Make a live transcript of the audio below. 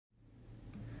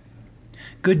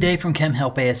Good day from Chem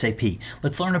Help ASAP.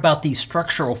 Let's learn about these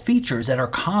structural features that are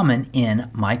common in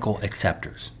Michael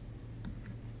acceptors.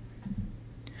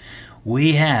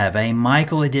 We have a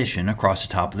Michael addition across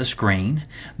the top of the screen,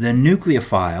 the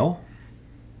nucleophile,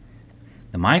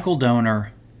 the Michael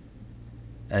donor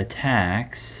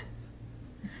attacks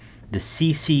the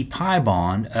CC pi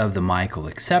bond of the Michael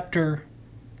acceptor.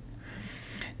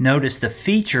 Notice the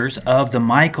features of the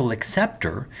Michael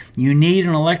acceptor. You need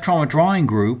an electron-withdrawing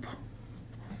group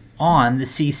on the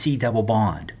CC double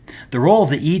bond. The role of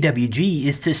the EWG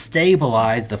is to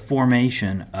stabilize the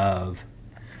formation of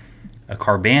a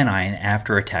carbanion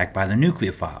after attack by the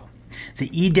nucleophile. The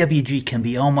EWG can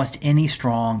be almost any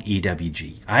strong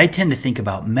EWG. I tend to think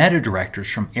about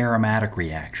metadirectors from aromatic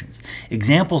reactions.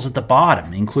 Examples at the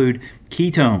bottom include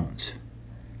ketones,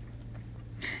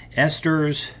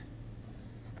 esters,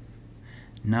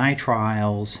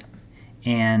 nitriles,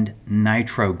 and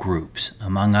nitro groups,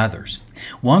 among others.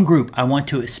 One group I want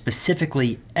to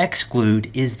specifically exclude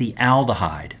is the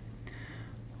aldehyde.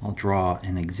 I'll draw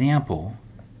an example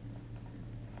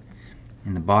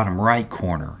in the bottom right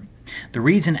corner. The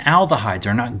reason aldehydes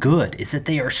are not good is that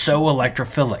they are so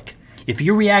electrophilic. If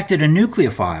you reacted a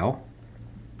nucleophile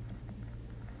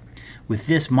with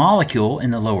this molecule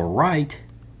in the lower right,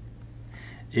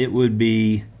 it would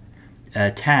be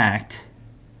attacked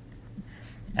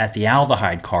at the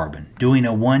aldehyde carbon, doing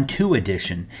a 1,2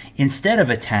 addition instead of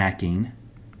attacking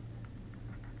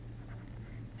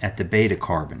at the beta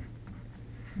carbon.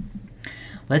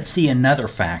 Let's see another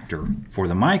factor for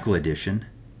the Michael addition,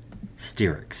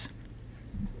 sterics.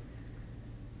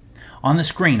 On the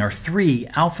screen are 3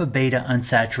 alpha-beta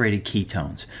unsaturated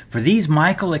ketones. For these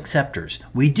Michael acceptors,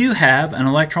 we do have an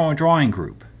electron-withdrawing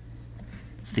group.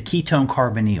 It's the ketone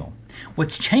carbonyl.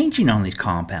 What's changing on these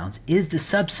compounds is the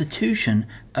substitution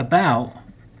about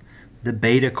the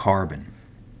beta carbon.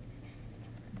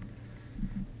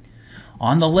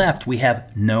 On the left, we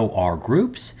have no R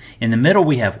groups. In the middle,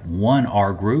 we have 1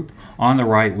 R group. On the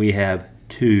right, we have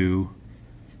 2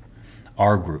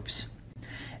 R groups.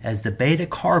 As the beta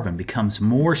carbon becomes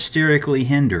more sterically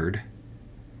hindered,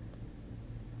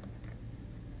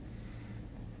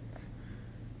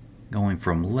 going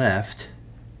from left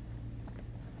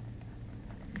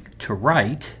to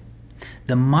right,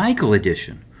 the Michael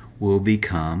addition will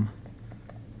become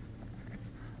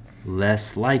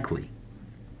less likely.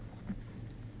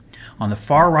 On the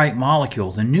far right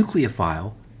molecule, the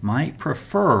nucleophile might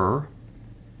prefer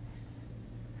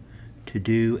to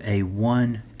do a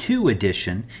 1,2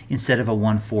 addition instead of a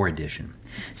 1,4 addition.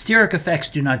 Steric effects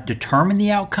do not determine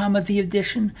the outcome of the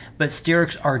addition, but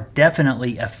sterics are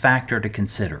definitely a factor to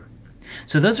consider.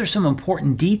 So those are some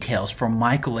important details for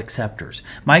Michael acceptors.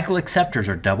 Michael acceptors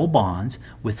are double bonds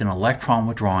with an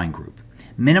electron-withdrawing group.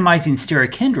 Minimizing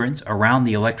steric hindrance around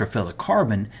the electrophilic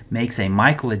carbon makes a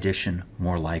Michael addition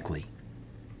more likely.